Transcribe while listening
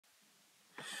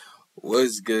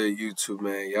What's good, YouTube,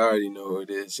 man? Y'all already know who it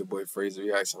is. Your boy Frazo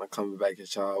Reaction. I'm coming back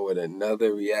at y'all with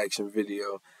another reaction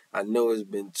video. I know it's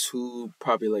been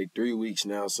probably like 3 weeks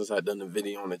now since I done a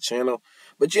video on the channel.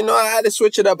 But you know, I had to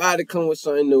switch it up. I had to come with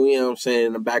something new, you know what I'm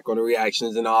saying? I'm back on the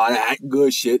reactions and all that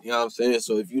good shit, you know what I'm saying?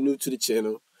 So if you're new to the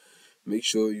channel, make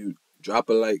sure you drop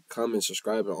a like, comment,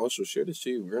 subscribe, and also share this to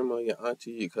your grandma, your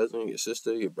auntie, your cousin, your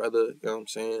sister, your brother, you know what I'm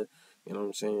saying? You know what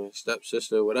I'm saying?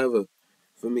 Stepsister, whatever.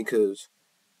 For me, because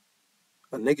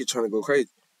a nigga trying to go crazy.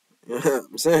 You know what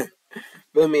I'm saying?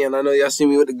 Feel me? And I know y'all see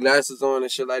me with the glasses on and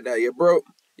shit like that. Yeah, bro.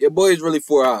 Your boy is really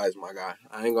 4 eyes, my guy.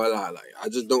 I ain't gonna lie. Like, I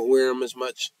just don't wear them as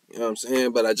much. You know what I'm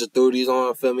saying? But I just throw these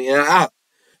on, feel me? And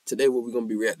today what we're gonna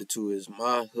be reacting to is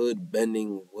My Hood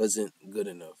Bending Wasn't Good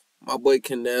Enough. My boy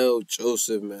Kanel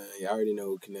Joseph, man. You already know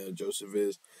who Kanel Joseph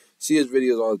is. See his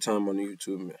videos all the time on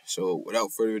YouTube, man. So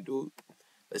without further ado,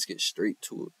 let's get straight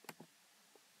to it.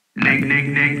 Nick,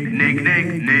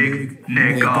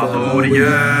 oh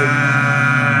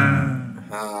yeah.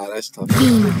 That's tough.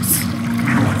 Gamers,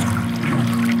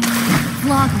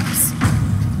 vloggers,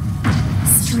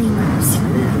 streamers,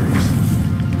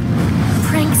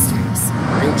 pranksters.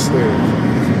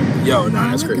 Yo,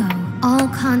 that's crazy. All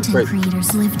content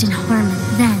creators lived in harmony.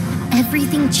 Then,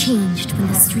 everything changed when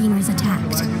the streamers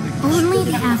attacked. Only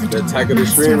the Avatar,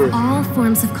 master of all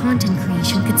forms of content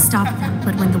creation, could stop them.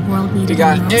 But when the world needed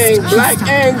him most, black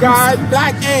ink, guys,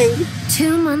 black ink.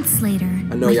 2 months later,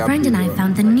 my friend and I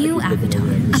found the new Avatar,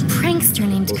 a prankster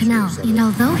named Kanel. And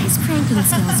although his pranking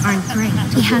skills aren't great,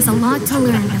 he has a lot to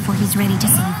learn before he's ready to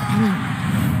save anyone.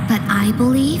 But I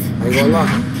believe Kanel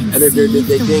can save the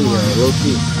world.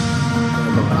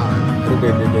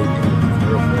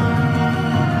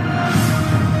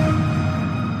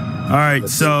 All right,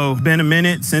 so been a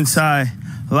minute since I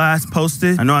last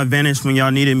posted. I know I vanished when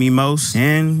y'all needed me most,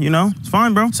 and you know, it's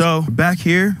fine, bro. So we're back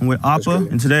here with Appa,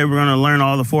 and today we're gonna learn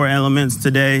all the 4 elements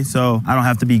today, so I don't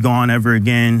have to be gone ever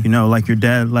again, you know, like your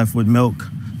dad left with milk.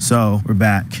 So we're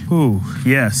back. Ooh,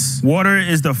 yes. Water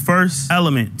is the first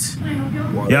element.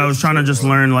 Yeah, I was trying to just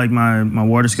learn like my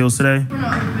water skills today. We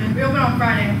open on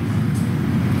Friday.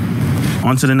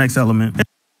 On to the next element.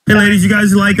 Hey ladies, you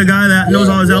guys like a guy that knows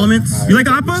all his elements? You like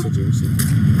Appa?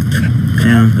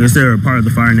 Yeah, I guess they're a part of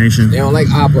the Fire Nation. They don't like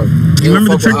Appa. You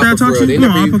remember the trick that I taught you? Come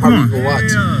on, Appa, come on.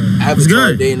 It's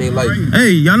good.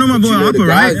 Hey, y'all know my boy Appa,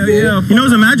 right? He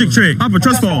knows a magic trick. Appa,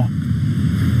 trust fall.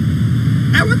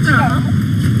 Hey, what's up?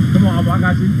 Come on, Appa, I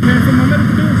got you. Man, for my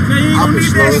medical dudes, man, you ain't gonna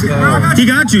need that shit, bro. He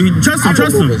got you. Trust him,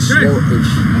 trust him.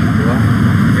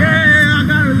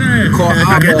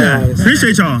 I get that.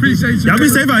 Appreciate y'all. Y'all be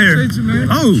safe out here.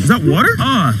 Oh, is that water?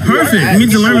 Oh, perfect. I need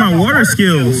to learn my water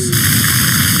skills.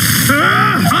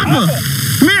 Appa,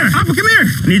 come here. Appa, come here.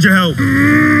 I need your help.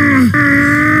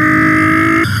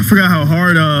 I forgot how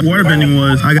hard water bending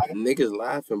was. Niggas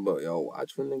laughing, but yo,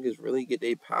 watch when niggas really get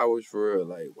their powers for real.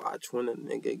 Like, watch when a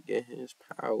nigga get his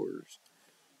powers.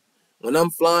 When I'm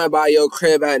flying by your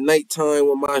crib at nighttime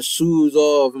with my shoes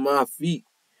off and my feet,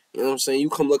 you know what I'm saying? You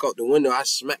come look out the window, I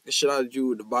smack the shit out of you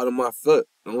with the bottom of my foot.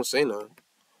 I don't say nothing.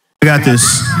 I got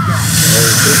this.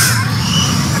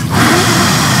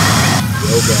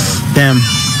 Damn,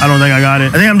 I don't think I got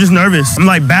it. I think I'm just nervous. I'm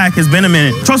like back. It's been a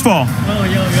minute. Trust fall. Oh,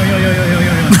 yo.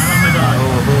 Not my dog.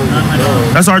 Not my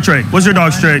dog. That's our trick. What's your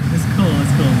dog's trick? It's cool.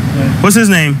 But what's his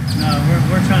name? No,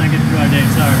 we're trying to get through our day.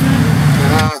 Sorry, man.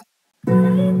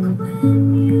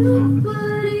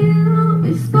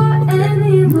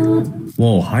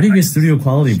 Whoa, how do you get studio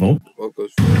quality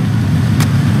vocals?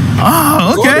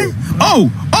 Oh, okay.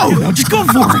 Oh, just go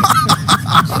for it.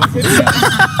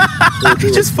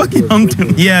 You just fucking humped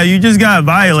him. Yeah, you just got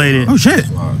violated. Oh, shit.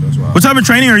 What type of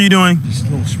training are you doing? Just a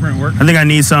little sprint work. I think I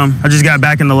need some. I just got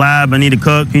back in the lab. I need to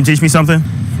cook. Can you teach me something?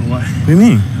 For what? What do you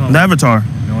mean? The Avatar.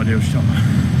 No idea what you're talking about.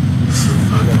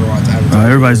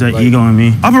 Everybody's that egoing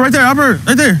me. Upper, right there.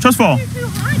 Trust fall.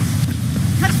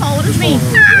 Trust fall, what does it mean?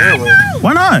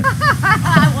 Why not?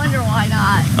 I wonder why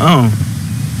not. Oh.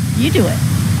 You do it.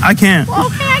 I can't. Well,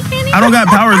 okay, I can't either. I don't got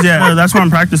powers yet. That's what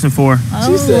I'm practicing for.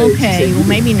 Oh, okay. Well,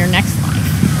 maybe in your next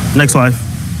life. Next life.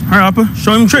 All right, Appa.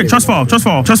 Show him a trick. Trust fall. Okay,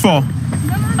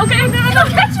 no,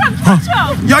 catch him.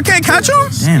 Y'all can't catch him?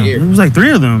 Damn, it was like 3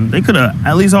 of them. They could have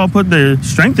at least all put their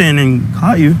strength in and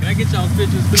caught you. Can I get y'all's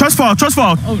pictures? Trust fall.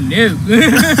 Oh, no.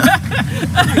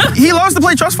 He lost to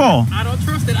play trust fall. I don't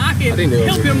trust that I can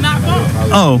help him not fall.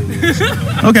 Oh.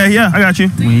 Okay, yeah, I got you.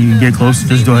 When you get close,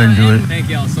 just go ahead and do it. Thank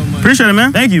y'all so much. Appreciate it,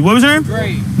 man. Thank you. What was your name?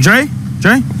 Dre.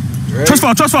 Dre? Trust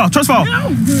fall.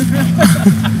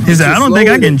 He said, I don't think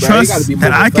I can trust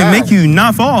that I can make you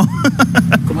not fall.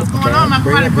 What's going on, my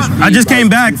brother? I just came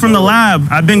back from the lab.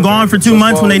 I've been gone for 2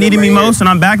 months when they needed me most, and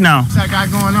I'm back now. What's that guy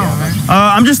going on, man?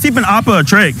 I'm just teaching Appa a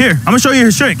trick. Here, I'm gonna show you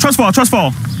his trick. Trust fall.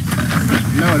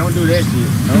 No, don't do that shit.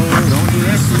 No, don't do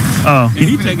that shit. Oh.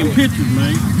 He taking pictures,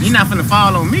 man. He not finna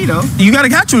fall on me, though. You gotta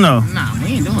catch him, though. Nah,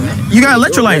 we ain't doing that. You got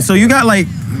electrolytes, so you got like...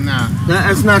 Nah.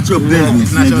 That's not your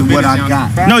business, nigga, what I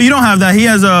got. No, you don't have that. He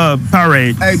has a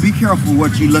Powerade. Hey, be careful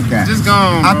what you look at. Just go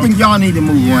on, bro. I think y'all need to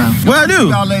move around. What I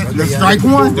do? The strike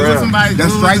one? The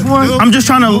strike one? I'm just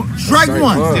trying to... Strike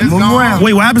one. Move around.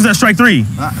 Wait, what happens at strike 3?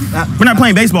 We're not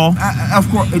playing baseball. Of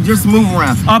course, just move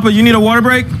around. Appa, you need a water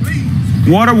break?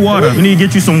 Water. We need to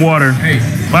get you some water. Hey,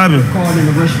 what happened? Record in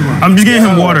the restaurant. I'm just getting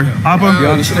him water. Appa? You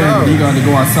understand? You got to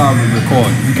go outside and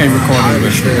record. You can't record in the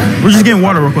restaurant. We're just getting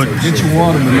water real quick. Get your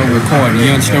water with no recording.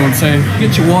 You understand what I'm saying?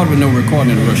 Get your water with no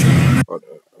recording in the restaurant.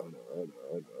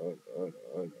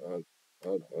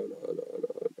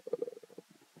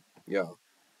 Yeah.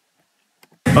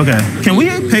 Okay. Can we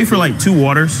pay for like 2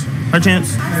 waters by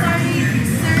chance?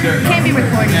 Can't be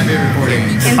recorded.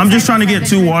 I'm just trying to get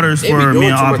 2 waters for me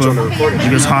and Appa.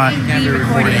 It gets hot.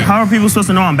 How are people supposed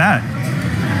to know I'm back?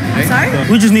 Sorry?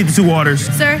 We just need the 2 waters.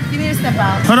 Sir, you need to step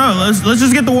out. Hold on, let's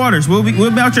just get the waters. We'll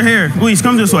be out your hair. Please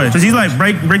come this way. Cause he's like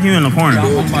break you in the corner.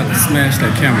 I'm about to smash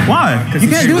that camera. Why? You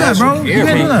can't do that, bro. You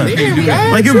can't do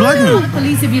that. Like you're blocking Call the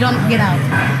police if you don't get out.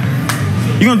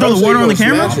 You gonna throw the water on the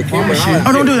camera?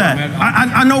 Oh, don't do that.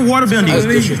 I know water bending.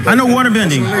 I know water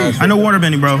bending. I know water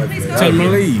bending, bro. Tell him to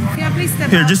leave. Yeah, please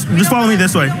step Here, out. just follow me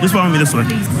this way. Just follow me this way.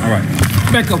 All right.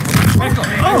 Back up.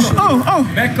 Oh.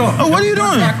 Back up. Oh, what are you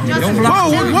doing?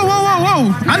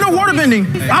 Whoa. I know water bending.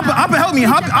 Appa, help me.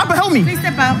 Appa, help me. Please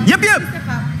step out. Yep.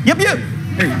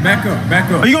 Hey, back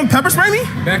up. Are you gonna pepper spray me?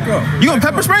 Back up. You gonna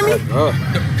pepper spray me?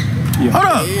 Hold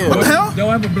up. What the hell?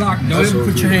 Don't ever block. Don't ever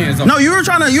put your hands up. No, you were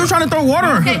trying to throw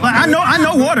water. Okay. Like, I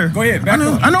know water. Go ahead. Back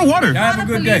up. I know water. Y'all have a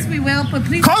good day. We will, but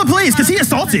please. Call the police, cause he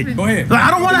assaulted. Go ahead. Like,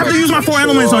 I don't want to have to use my 4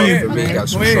 elements on you. Man, got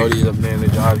some shorties up there in the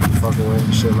job you fucking with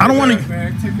and shit. I don't want to.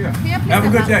 Man, take care. Yeah, please Have a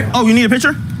good step day. Oh, you need a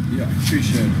picture? Yeah,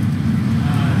 appreciate it.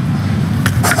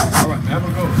 All right, have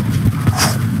a go.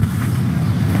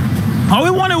 All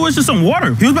we wanted was just some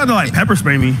water. He was about to like pepper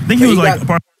spray me. I think he was like.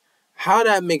 How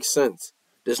that makes sense?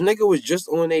 This nigga was just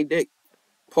on a dick.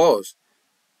 Pause.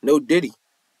 No Diddy.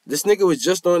 This nigga was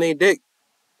just on a dick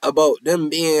about them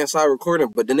being inside recording,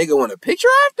 but the nigga want a picture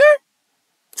after?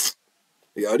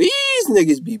 Yo, these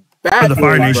niggas be bad. The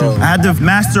Fire Nation. I had to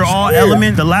master all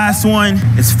elements. The last one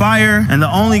is fire, and the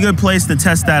only good place to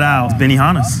test that out is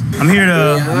Benihana's. I'm here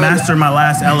to master my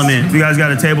last element. If you guys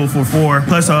got a table for 4,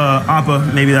 plus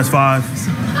Appa, maybe that's 5.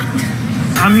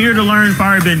 I'm here to learn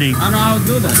firebending. I know how to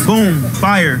do that. Boom,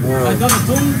 fire. I got a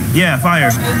boom. Yeah, fire.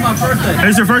 It's my first day.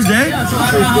 It's your first day?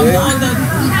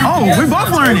 Oh, we're both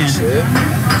learning.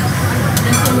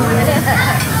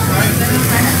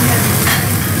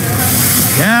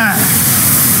 Yeah.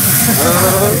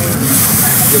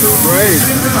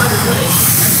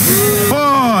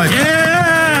 Oh, yeah.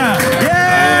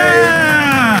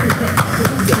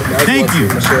 Thank you.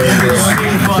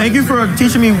 Thank you for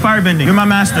teaching me firebending. You're my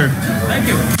master. Thank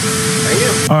you.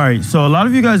 All right, so a lot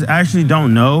of you guys actually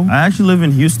don't know. I actually live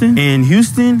in Houston, and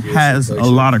Houston has a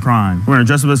lot of crime. We're gonna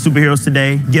dress up as superheroes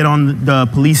today, get on the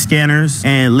police scanners,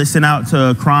 and listen out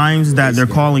to crimes that they're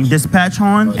calling dispatch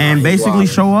on, and basically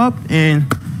show up and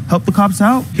help the cops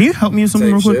out. Can you help me with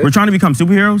something real quick? We're trying to become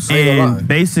superheroes, and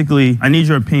basically, I need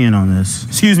your opinion on this.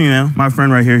 Excuse me, man. My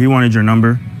friend right here, he wanted your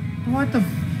number. What the?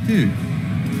 Dude.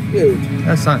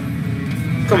 That's not.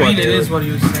 Come on, dude. It is what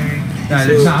he was saying.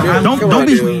 Don't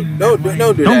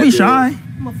be shy.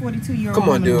 I'm a 42-year-old Come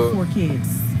on, woman with dude. 4 kids.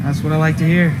 That's what I like to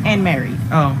hear. And married.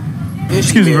 Oh.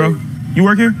 Excuse me, bro. You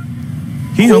work here?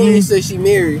 Can you help me? He said she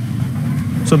married.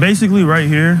 So basically, right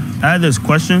here, I had this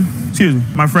question. Excuse me.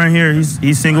 My friend here,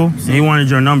 he's single, and he wanted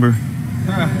your number.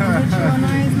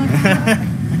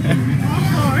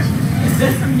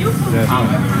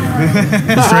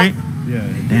 Straight? Yeah.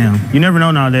 Damn. You never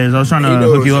know nowadays. I was trying to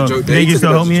hook you up. You think you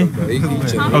still help me?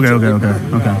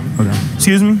 Okay.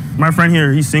 Excuse me. My friend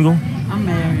here, he's single. I'm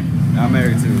married. I'm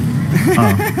married too. Oh.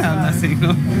 I'm not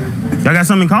single. Y'all got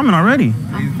something in common already.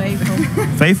 I'm faithful.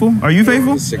 Faithful? Are you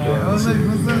faithful?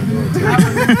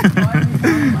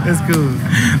 That's cool.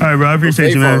 All right, bro. I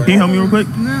appreciate you, man. Can you help me real quick?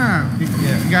 Nah.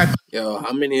 Yeah. You got. Yo,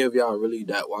 how many of y'all really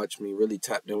that watch me really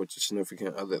tapped in with your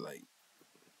significant other? Like,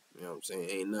 you know what I'm saying?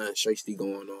 Ain't nothing shiesty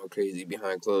going on crazy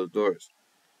behind closed doors.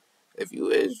 If you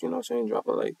is, you know what I'm saying, drop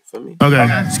a like for me. Okay.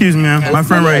 Excuse me, man. My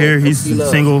friend right here, he's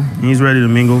single and he's ready to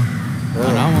mingle.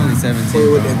 I'm only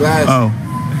 17. With the glass. Oh.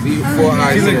 Before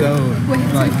I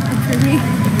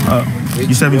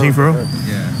you 17 for real?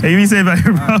 Yeah. Hey, you be safe out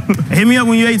here, bro. Hit me up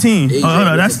when you're 18. Oh, hold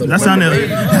on. That sounded.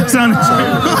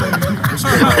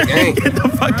 Get the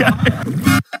fuck out of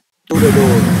here. Through the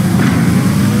door.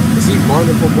 Is he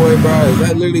Barnacle Boy, bro? Is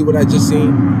that literally what I just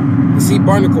seen? Is he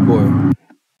Barnacle Boy?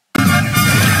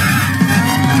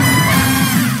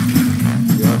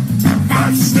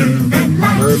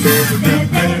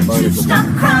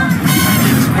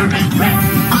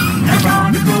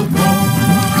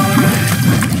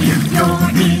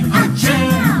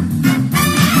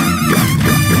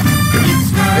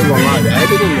 The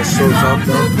editing is so tough,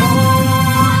 though.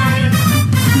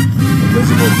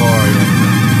 Invisible car,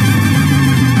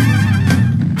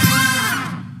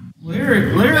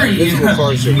 Larry,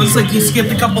 looks like you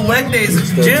skipped a couple leg days at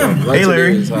the gym. Hey,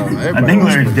 Larry. I think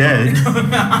Larry's dead.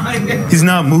 He's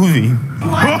not moving.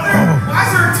 Why is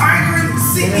there a tiger in the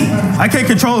city? I can't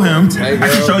control him. I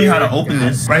can show you how to open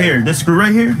this. Right here, this screw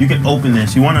right here. You can open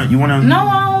this. You wanna? No,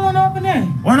 I don't want to open it.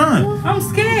 Why not? I'm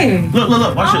scared. Look.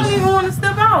 Watch I this. don't even want to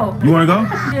step out. You wanna go?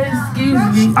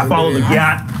 Excuse me. I follow the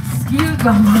yacht. Excuse me.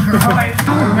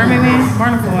 Mermaid Man,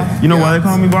 Barnacle Boy. You know why they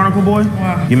call me Barnacle Boy?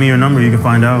 Why? Give me your number. You can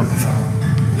find out.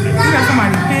 You got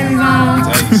somebody's panties on.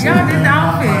 Y'all did the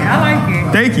outfit. I like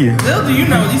it. Thank you. Little do you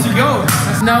know, these are yours.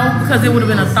 No, because it would have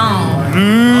been a thong.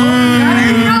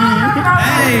 Hey.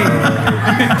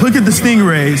 Look at the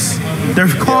stingrays. They're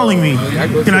calling me.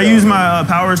 Can I use my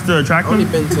powers to attract them?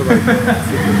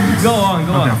 Go on.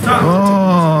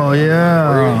 Oh,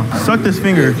 yeah. Suck this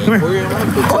finger. Come here.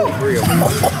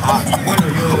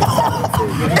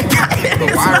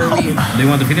 They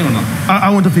want the feeding or not? I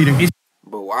want the feeding.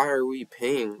 But why are we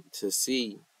paying to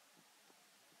see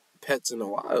pets in the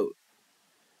wild?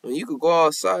 When you could go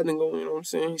outside and go, you know what I'm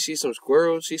saying, see some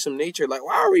squirrels, see some nature. Like,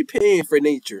 why are we paying for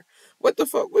nature? What the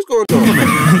fuck? What's going on?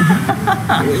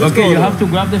 You have to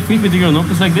grab the fish with your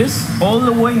knuckles like this, all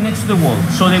the way next to the wall.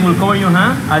 So they will cover your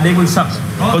hand and they will suck.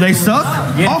 Oh, they suck?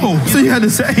 Yeah. Oh, so you had to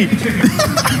say.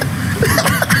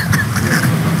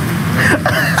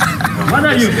 What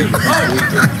are you?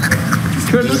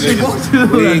 You're not supposed to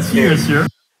do that here, sir.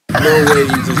 No way you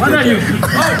just What are you?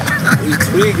 He's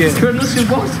tweaking. You're not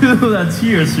supposed to do that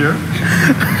here, sir.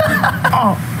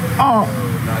 Oh.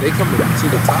 Nah, they coming to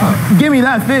the top. Give me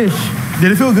that fish.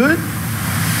 Did it feel good?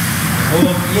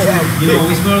 Oh, yeah. You know,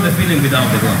 it's better the feeling without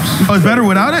the gloves. Oh, it's better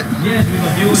without it? Yes,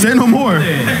 because you... Say no more.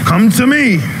 Come to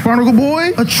me, Barnacle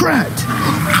Boy. Attract.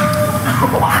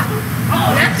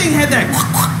 Oh, that thing had that.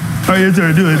 All right, your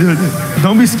turn. Do it.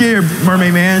 Don't be scared,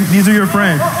 Mermaid Man. These are your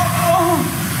friends.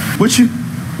 What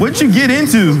you get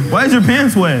into? Why is your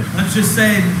pants wet? Let's just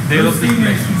say they look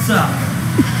females suck.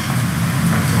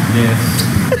 Yes.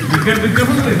 Be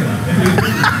careful with that.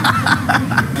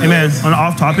 Hey man, on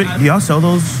off topic, do y'all sell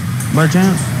those by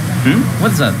chance?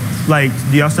 What's that? Like,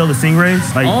 do y'all sell the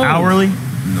stingrays? Like hourly?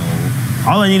 No.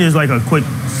 All I need is like a quick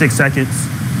 6 seconds.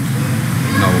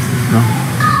 No.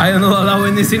 I don't know allow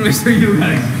any stingrays for you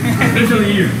guys.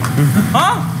 Especially you.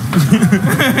 Huh?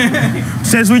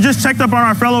 Since we just checked up on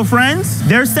our fellow friends,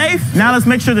 they're safe. Now let's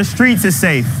make sure the streets is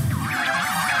safe.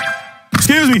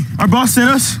 Excuse me, our boss sent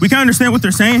us. We can't understand what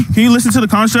they're saying. Can you listen to the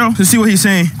concho to see what he's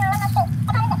saying?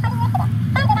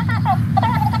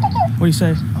 What do you say?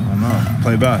 I don't know.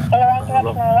 Play back.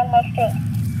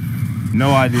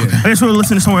 No idea. I guess we'll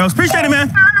listen to somewhere else. Appreciate it,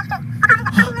 man.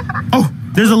 Oh,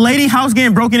 there's a lady house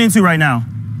getting broken into right now.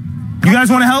 You guys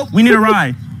want to help? We need a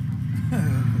ride.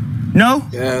 No?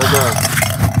 Yeah, let's go.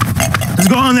 Let's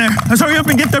go on there. Let's hurry up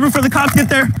and get there before the cops get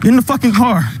there. Get in the fucking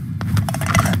car.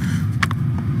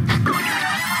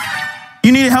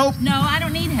 You need help? No, I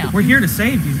don't need help. We're here to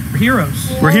save you. We're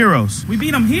heroes. We're heroes. We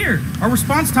beat them here. Our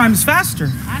response time is faster.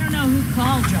 I don't know who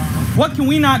called y'all. What can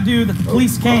we not do that the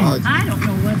police can? I don't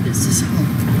know what this is.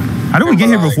 How did we get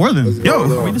here before them? Yo,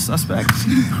 Are we the suspects?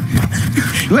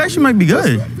 you actually might be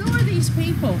good. Who are these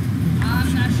people?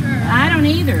 I'm not sure. I don't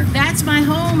either. That's my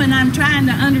home, and I'm trying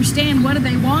to understand what do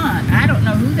they want. I don't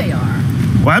know who they are.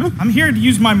 What happened? I'm here to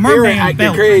use my mermaid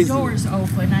belt. Crazy. The door's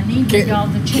open. I need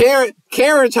y'all to check.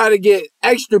 Karen tried to get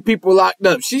extra people locked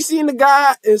up. She seen the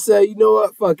guy and said, you know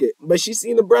what, fuck it. But she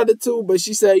seen the brother too, but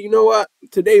she said, you know what,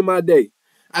 today my day.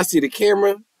 I see the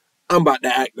camera, I'm about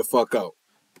to act the fuck out.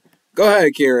 Go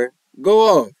ahead, Karen. Go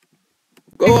off.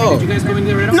 Go off. Did you guys go in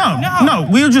there right now? No.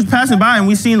 We were just passing by and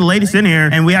we seen the lady sitting here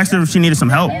and we asked her if she needed some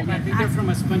help. I think they're from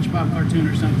a SpongeBob cartoon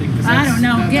or something. I don't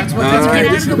know. Get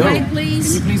out of the way,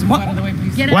 please. Can you please move out of the way,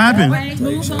 please? Get What out happened? of the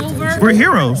way. Move over. We're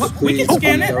heroes. We can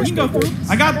scan it. We can go through.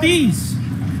 I got these.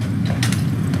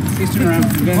 Please turn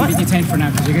around. You're gonna be detained for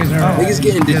now because you guys are. Niggas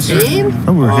getting detained?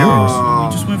 Oh, we're heroes.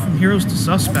 We just went from heroes to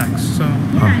suspects, so.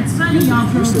 Yeah, it's funny y'all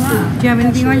drove up. Do you have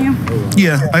anything on you?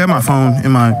 Yeah, I got my phone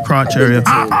in my crotch area.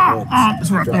 It's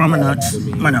wrapped around my nuts.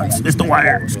 My nuts. It's the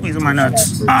wire squeezing my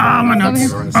nuts. My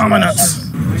nuts. My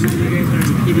nuts.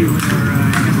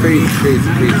 Crazy.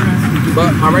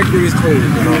 But my record is clean, you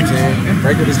know what I'm saying?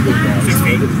 Record is clean, guys.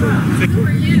 Who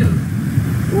are you?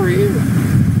 Who are you?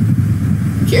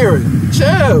 Karen,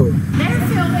 chill. They're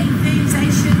filming things they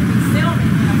shouldn't be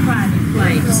filming in a private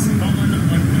place. I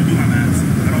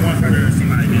don't want her to see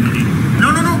my identity.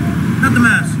 No, not the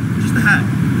mask. Just the hat.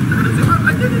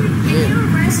 Can you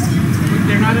arrest him too?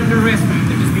 They're not under arrest, man.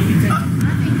 They're just being detained.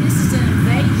 I think this is an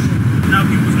invasion. Now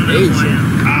people's gonna know who I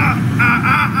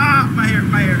am. My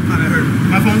hair kinda hurt.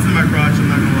 My phone's in my crotch, I'm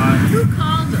not gonna lie. Who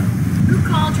called them? Who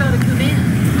called y'all to come in?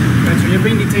 So you're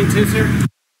being detained too, sir?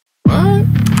 What?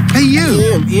 Hey, you.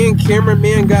 Damn, Ian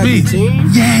cameraman got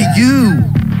detained? Yeah, you.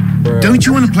 Bruh. Don't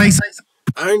you want to play?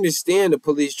 I understand the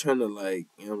police trying to, like,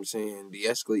 you know what I'm saying,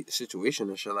 de-escalate the situation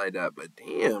and shit like that, but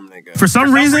damn, nigga. For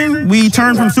some reason, we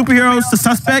turned from superheroes to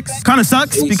suspects. Kind of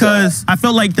sucks because I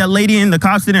felt like that lady and the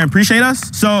cops didn't appreciate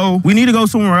us. So we need to go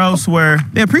somewhere else where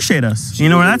they appreciate us. You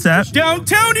know where that's at?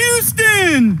 Downtown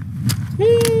Houston!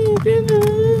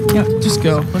 Yeah, just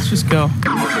go. Let's just go.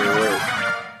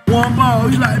 One ball,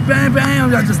 he's like bam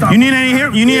bam. I just stop. You need any here?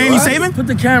 You need any saving? Put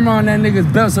the camera on that nigga's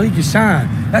belt so he can shine.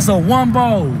 That's a one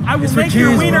ball. I will It's make for your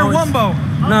kids, wiener bro. one ball.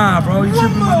 Nah, bro, you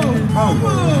tripping, my nigga. You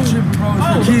tripping, bro.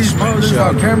 It's for kids, bro. This is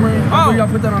our camera. Bro,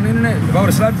 y'all put that on the internet. If I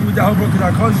would've slapped you with that hoe, bro, because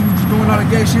I called you just doing all that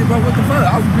gay shit, bro. What the fuck?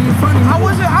 I was being funny.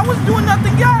 I was doing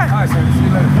nothing yet. All right, sir. See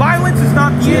you later. Violence is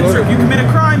not the answer. If you commit a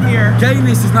crime here.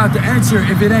 Gayness is not the answer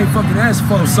if it ain't fucking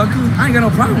asphalt, sucker. I ain't got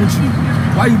no problem with you.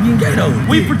 Why you being gay though?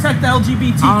 We protect the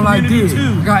LGBT I don't like community dick.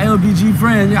 too. I got LBG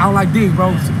friends. I don't like dick,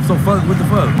 bro. So fuck, what the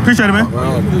fuck? Appreciate it, man.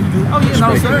 Oh yeah,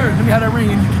 no sir. Let me have that ring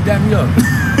and you can dap me up.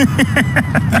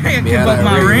 I can't give up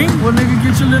my ring. Well, nigga,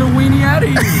 get your little weenie out of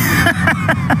here.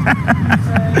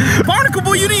 Barnacle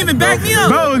boy, you didn't even back me up.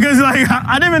 Bro, because like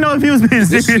I didn't even know if he was being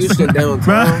This serious. Houston downtown.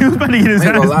 Bro, he was about to get his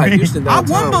ass beat. I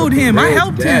wumboed him. I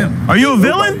helped him. Are you a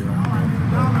villain?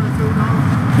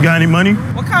 You got any money?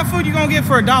 What kind of food you gonna get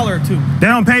for $1 or $2? They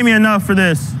don't pay me enough for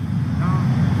this.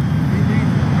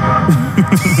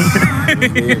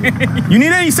 You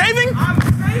need any saving? I'm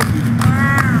saving. What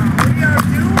are y'all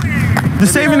doing? The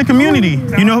saving the community.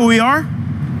 You know who we are?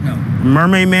 No.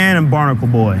 Mermaid Man and Barnacle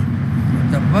Boy.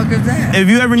 What the fuck is that? If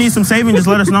you ever need some saving, just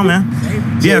let us know, man.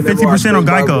 Yeah, 50% on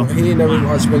Geico. He ain't never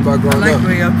watched SpongeBob growing up.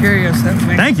 I'm curious.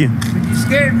 Thank you. You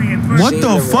scared me at first. What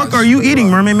the fuck are you eating,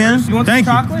 Mermaid Man? You want Thank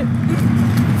some you. chocolate?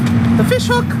 The fish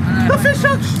hook. The fish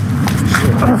hook.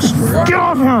 Get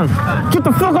off him! Get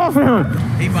the fuck off of him!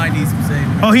 He might need some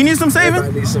saving. Oh, he needs some saving? I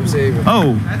need some saving.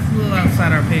 Oh. That's a little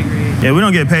outside our pay grade. Yeah, we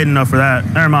don't get paid enough for that.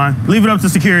 Never mind. Leave it up to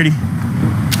security.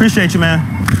 Appreciate you, man.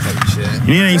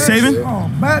 You need any saving? Oh,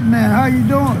 Batman, how you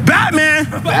doing? Batman?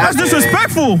 That's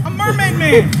disrespectful. I'm Mermaid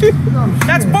Man.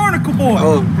 That's Barnacle Boy.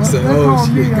 Oh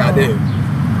shit, goddamn.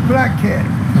 Black Cat.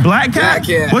 Black Cat? Black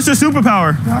Cat. What's your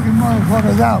superpower? Knocking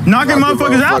motherfuckers out. Knocking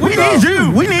motherfuckers out? We need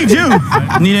you. We need you.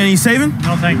 Need any saving?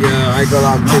 No, thank you. Yeah, I ain't gonna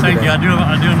lie. No, thank you. I do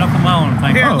enough of my own.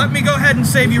 Thank you. Here, let me go ahead and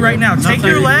save you right now. Take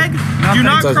your leg. Do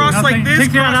not cross like this.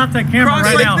 Take that off that camera Cross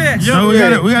right like now. this. No, we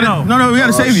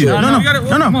gotta save you. No.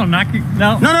 Come on, knock you.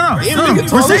 No.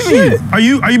 We're saving you. Are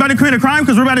you about to commit a crime?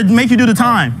 Because we're about to make you do the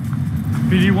time.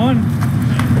 PD1.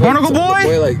 Barnacle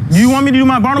Boy? Do you want me to do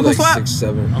my barnacle slap?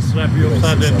 6'7". I'll slap you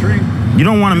upside that tree. You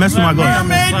don't want to mess with my glove.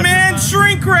 Mermaid Man,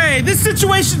 shrink ray. This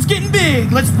situation's getting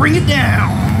big. Let's bring it down.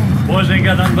 Boys ain't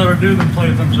got nothing better to do than play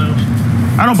with themselves.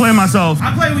 I don't play myself.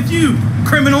 I play with you,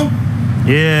 criminal.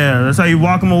 Yeah, that's how you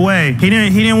walk him away. He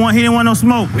didn't want no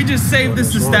smoke. We just saved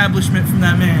this establishment from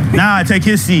that man. Now I take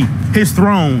his seat, his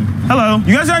throne. Hello,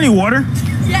 you guys got any water?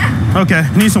 Yeah. Okay,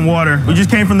 need some water. We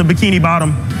just came from the Bikini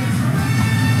Bottom.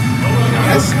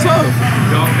 That's tough.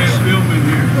 Y'all can't film in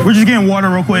here. We're just getting water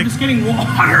real quick. Just getting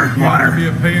water. Water. Be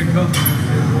a paying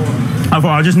customer.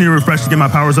 I just need a refresh to get my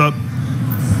powers up.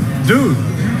 Dude,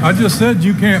 I just said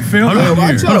you can't film in here.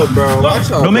 Watch out, bro. Watch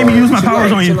out. Don't make me use my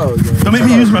powers on you. Don't make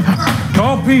me use my powers.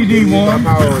 Call PD1.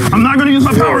 I'm not gonna use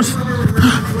my powers.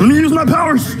 Let me use my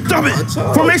powers. Stop it.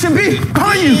 Formation B.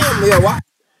 Behind you.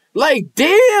 Like,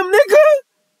 damn, nigga.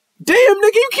 Damn,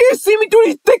 nigga. You can't see me through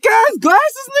these thick ass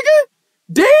glasses, nigga.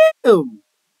 Damn.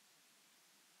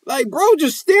 Like, bro,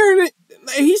 just staring at,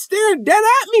 like, he's staring dead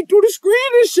at me through the screen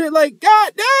and shit. Like,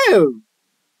 goddamn.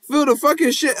 Feel the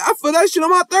fucking shit. I feel that shit on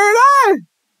my third eye.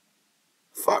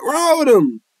 Fuck wrong with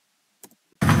him?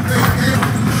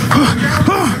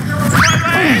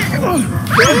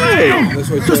 good. That's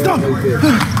what Just stop. Mermaid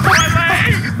Man,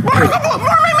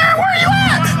 where are you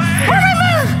at?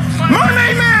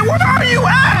 Mermaid Man, where are you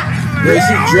at? Is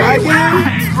he dragging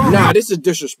him? Nah, this is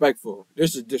disrespectful.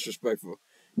 This is disrespectful.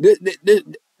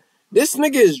 This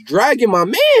nigga is dragging my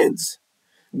mans.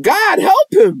 God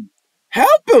help him.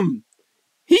 Help him.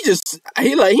 He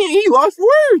lost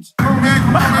words. You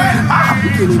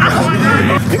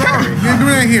can't do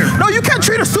that here. No, you can't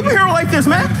treat a superhero like this,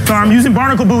 man. Sorry, I'm using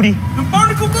barnacle booty.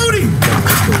 Barnacle booty.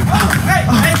 Hey,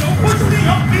 don't push me.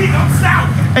 I'm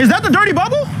south. Is that the dirty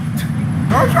bubble?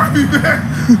 I'm trying to be back.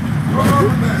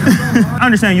 I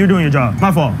understand you're doing your job.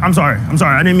 My fault. I'm sorry.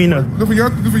 I didn't mean to. Good for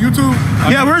YouTube?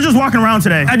 Yeah, we're just walking around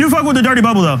today. I do fuck with the dirty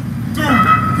bubble though.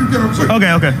 Okay.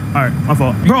 All right, my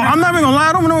fault. Bro, I'm not even gonna lie.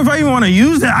 I don't know if I even want to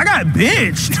use that. I got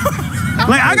bitched.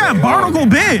 Like, I got barnacle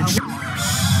bitch.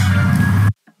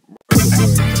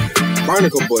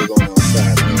 Barnacle boy going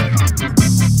outside.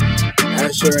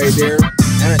 That shit right there.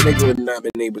 That nigga would not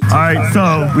been able to. All right,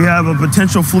 so we have a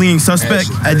potential fleeing suspect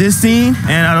at this scene,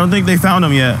 and I don't think they found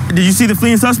him yet. Did you see the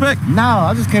fleeing suspect? No,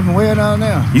 I just came from way down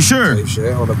there. You sure? Type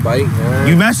shit on the bike, man.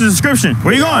 You matched the description.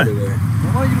 Where you going?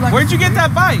 Where'd you get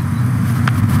that bike?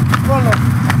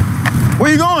 Where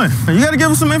you going? You gotta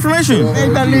give us some information. Hey,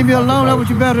 you better leave me alone. That's what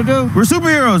you better do. We're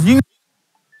superheroes. You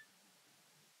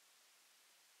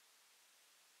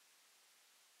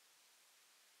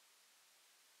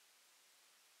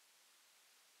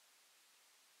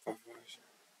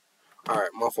All right,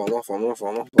 my fault.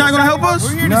 Not gonna help us?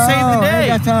 We're here to save the day. I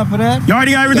ain't got time for that. You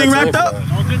already got everything wrapped up?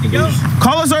 All good to go.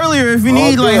 Call us earlier if you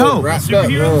need like help. Wrapped up,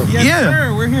 bro. Yes,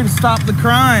 sir. We're here to stop the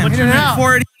crime. What's your name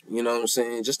for it? You know what I'm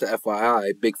saying? Just a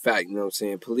FYI, big fact, you know what I'm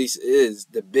saying? Police is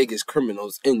the biggest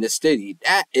criminals in the city.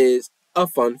 That is a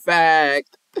fun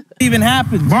fact. Even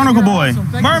happened. Barnacle boy.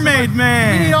 Mermaid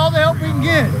Man. We need all the help we can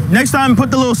get. Next time,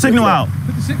 put the little signal out.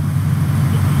 Put the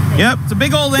Yep. It's a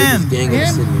big old N. Gang in the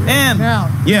city, man.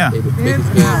 N. Yeah. They the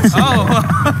biggest gangs. Oh.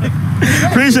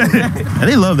 Appreciate it. Yeah,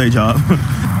 they love their job.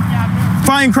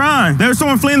 Fighting crime. There was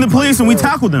someone fleeing the police and we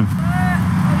tackled them.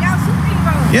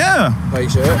 Yeah. Like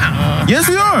shit. Yes,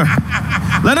 we are.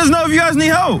 Let us know if you guys need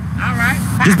help. All right.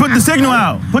 Just put the signal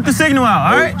out. Put the signal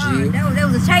out, all right? That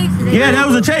was a chase. Yeah, that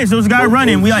was a chase. There was a guy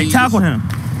running. We like tackled him.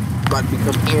 About to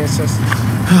become ancestors.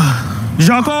 Did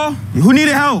y'all call? Who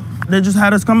needed help? They just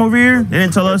had us come over here. They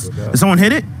didn't tell us. Did someone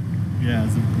hit it? Yeah,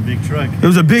 it's a big truck. It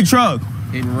was a big truck.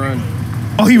 Hit and run.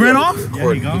 Oh, he ran off?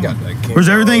 Yeah, he gone. Got that Was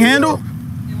everything handled?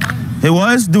 It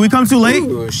was? Did we come too late?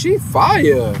 Ooh, she fire.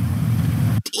 Damn!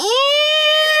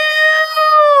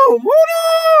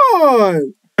 Hold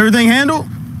on! Everything handled?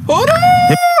 Hold on!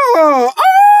 Oh!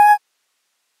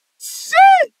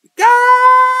 Shit!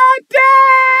 God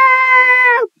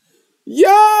damn! Yo!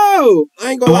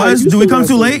 I ain't gonna lie. Did we come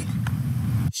too late?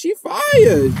 She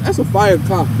fired. That's a fire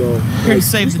cop, though. Here to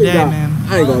save the day, man.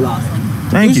 I ain't gonna lie.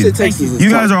 Thank you. You You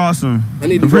guys are awesome. I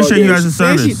need to appreciate you guys'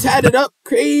 service. Man, she tatted up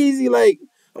crazy. Like,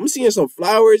 I'm seeing some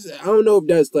flowers. I don't know if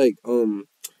that's like,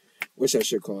 what's that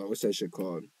shit called?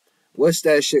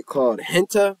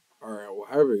 Henta? Or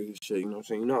however shit, you know what I'm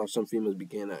saying? You know how some females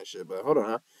begin that shit, but hold on,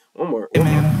 huh? One more. Y'all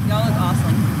look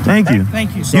awesome. Thank you.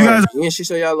 Thank you. You guys. Yeah, she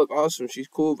said y'all look awesome. She's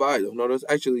cool vibe. No, those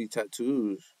actually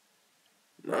tattoos.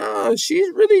 Nah,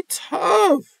 she's really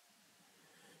tough.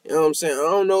 You know what I'm saying? I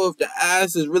don't know if the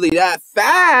ass is really that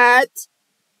fat.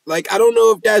 Like, I don't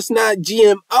know if that's not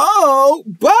GMO,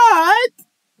 but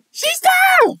she's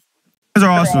tough. You guys are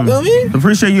awesome.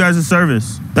 Appreciate you guys'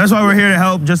 service. That's why we're here to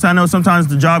help. Just I know sometimes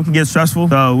the job can get stressful.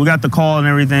 So we got the call and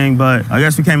everything, but I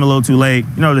guess we came a little too late.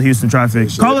 You know the Houston traffic.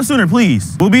 Call us sooner,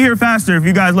 please. We'll be here faster if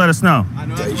you guys let us know. I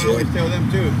know. I can always tell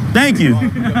them too. Thank you.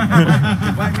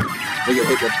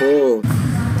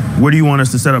 Where do you want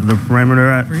us to set up the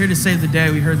perimeter at? We're here to save the day.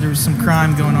 We heard there was some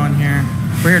crime going on here.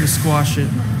 We're here to squash it.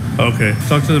 Okay.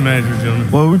 Talk to the manager,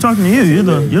 gentlemen. Well, we're talking to you. You're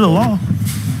the law.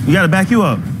 We got to back you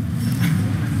up.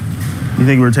 You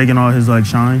think we're taking all his like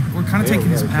shine? We're kind of taking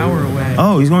his power away.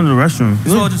 Oh, he's going to the restroom.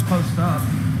 So I'll just post up.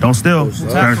 Don't steal. We'll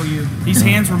tackle you. These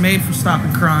hands were made for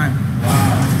stopping crime.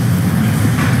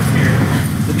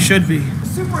 They should be.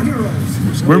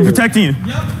 Superheroes. We're protecting you.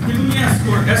 Yep. Give him the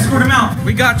escort. Escort him out.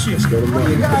 We got you.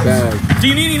 Do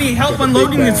you need any help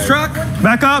unloading this truck?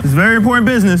 Back up. It's very important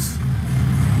business.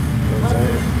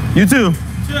 You too.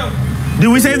 Did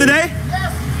we save the day?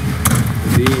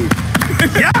 Indeed.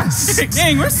 Yes.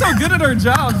 Dang, we're so good at our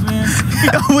jobs, man.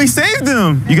 We saved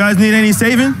them. You guys need any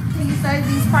saving? Can you save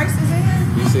these prices in?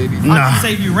 You say these? I can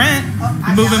save you rent.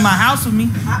 You move in my house with me.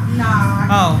 Nah.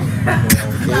 Oh.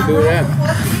 Can't do that.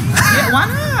 Yeah, why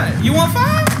not? You want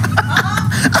 5?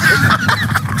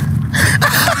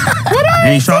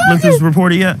 Any shoplifters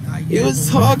reported yet? He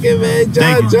was talking, man.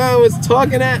 John was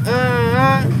talking at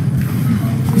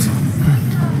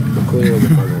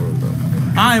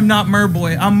I am not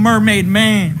Merboy. I'm Mermaid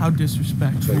Man. How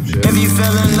disrespectful. If you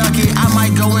feeling lucky, I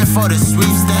might go in for the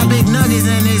sweepstakes. Big nuggets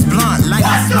in this blunt, like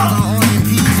I smoke on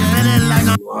PJ. Like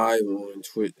I'm live on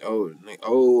Twitch. Oh,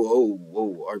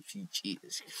 RPG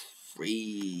is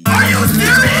free.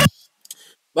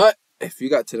 But if you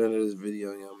got to the end of this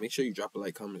video, make sure you drop a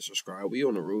like, comment, subscribe. We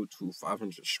on the road to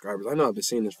 500 subscribers. I know I've been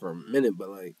saying this for a minute, but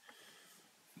like,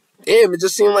 damn, it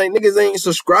just seemed like niggas ain't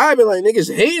subscribing. Like,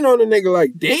 niggas hating on the nigga.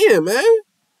 Like, damn, man.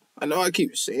 I know I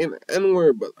keep saying the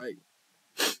N-word, but like,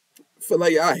 I feel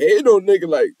like y'all hating on nigga.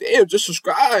 Like, damn, just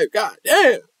subscribe. God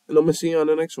damn. And I'm gonna see you on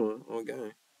the next one.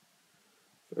 Okay.